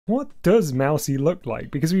what does Mousey look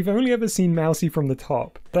like? Because we've only ever seen Mousey from the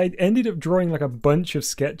top. But I ended up drawing like a bunch of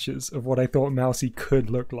sketches of what I thought Mousey could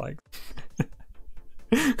look like.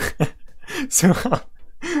 So,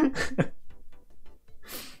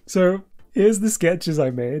 so here's the sketches I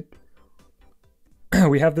made.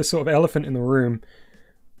 We have this sort of elephant in the room,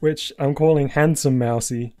 which I'm calling Handsome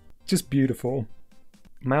Mousey. Just beautiful.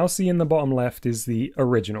 Mousey in the bottom left is the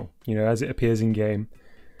original, you know, as it appears in game.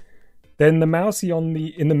 Then the Mousey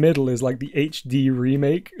in the middle is like the HD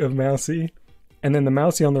remake of Mousey. And then the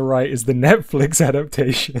Mousey on the right is the Netflix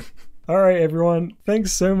adaptation. Alright everyone,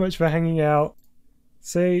 thanks so much for hanging out.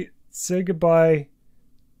 Say goodbye.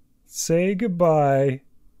 Say goodbye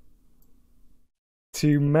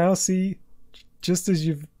to Mousey, just as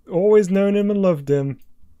you've always known him and loved him.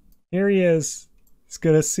 Here he is. He's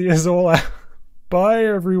gonna see us all out. Bye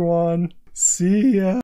everyone. See ya.